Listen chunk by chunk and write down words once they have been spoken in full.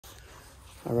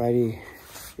Alrighty,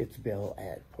 it's Bill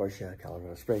at Porsche,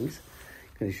 Colorado Springs.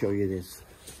 I'm going to show you this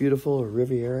beautiful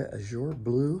Riviera Azure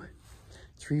Blue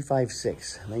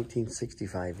 356,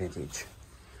 1965 vintage.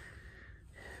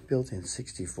 Built in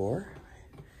 64,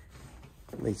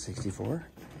 late 64.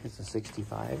 It's a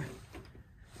 65.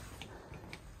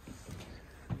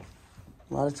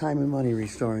 A lot of time and money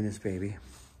restoring this baby.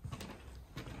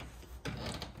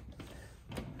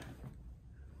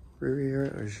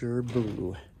 Riviera Azure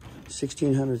Blue.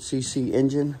 1600cc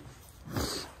engine.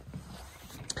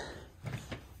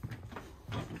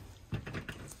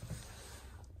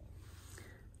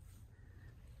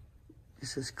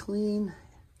 This is clean,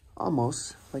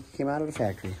 almost like it came out of the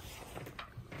factory.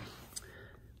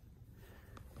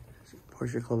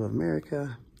 Porsche Club of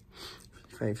America,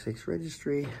 56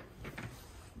 registry.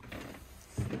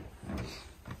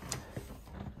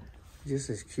 Just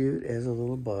as cute as a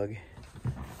little bug.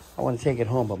 I want to take it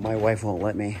home, but my wife won't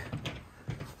let me.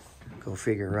 Go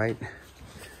figure, right?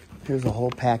 Here's a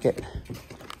whole packet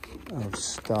of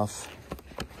stuff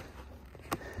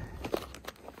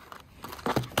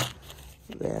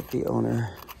that the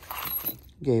owner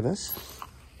gave us.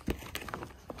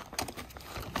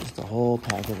 Just a whole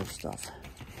packet of stuff.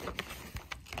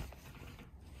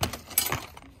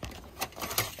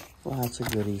 Lots of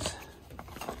goodies.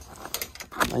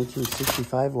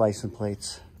 1965 license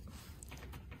plates.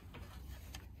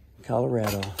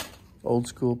 Colorado. Old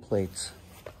school plates.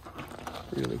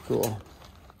 Really cool.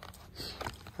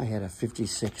 I had a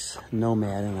 56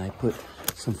 Nomad and I put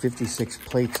some 56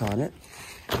 plates on it.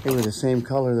 They were the same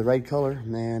color, the right color.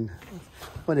 Man,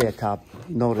 one day a cop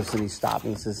noticed and he stopped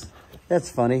me and says, "That's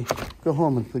funny. Go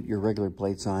home and put your regular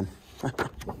plates on."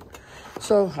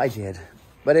 So I did.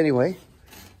 But anyway,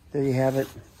 there you have it.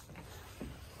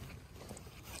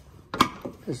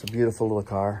 It's a beautiful little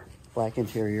car. Black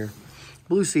interior.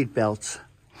 Blue seat belts.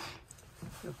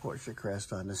 The Porsche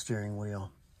crest on the steering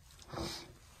wheel.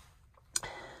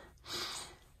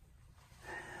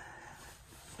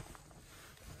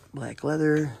 Black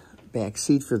leather, back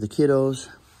seat for the kiddos.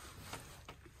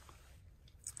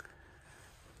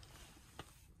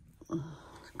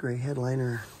 Gray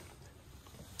headliner.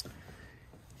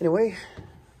 Anyway,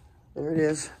 there it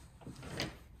is.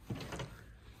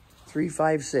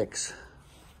 356.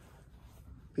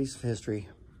 Piece of history.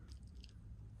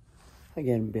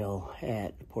 Again, Bill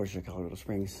at Porsche, Colorado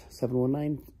Springs,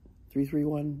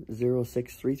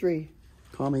 719-331-0633.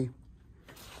 Call me.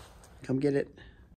 Come get it.